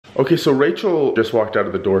Okay, so Rachel just walked out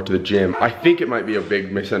of the door to the gym. I think it might be a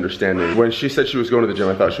big misunderstanding. When she said she was going to the gym,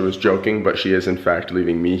 I thought she was joking, but she is in fact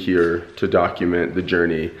leaving me here to document the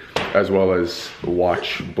journey, as well as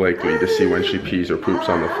watch Blakely to see when she pees or poops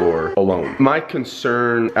on the floor alone. My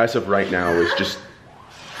concern as of right now is just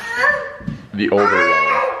the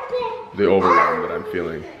overwhelm that I'm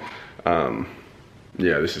feeling.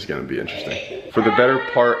 Yeah, this is gonna be interesting. For the better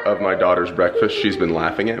part of my daughter's breakfast, she's been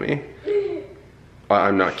laughing at me.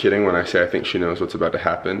 I'm not kidding when I say I think she knows what's about to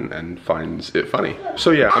happen and finds it funny.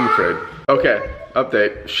 So yeah, I'm afraid. Okay,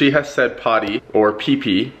 update. She has said potty or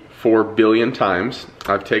pee-pee 4 billion times.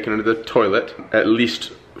 I've taken her to the toilet at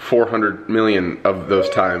least 400 million of those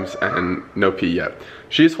times and no pee yet.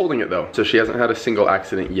 She's holding it though, so she hasn't had a single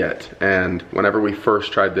accident yet. And whenever we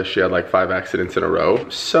first tried this, she had like 5 accidents in a row.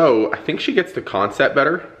 So I think she gets the concept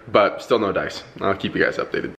better, but still no dice. I'll keep you guys updated.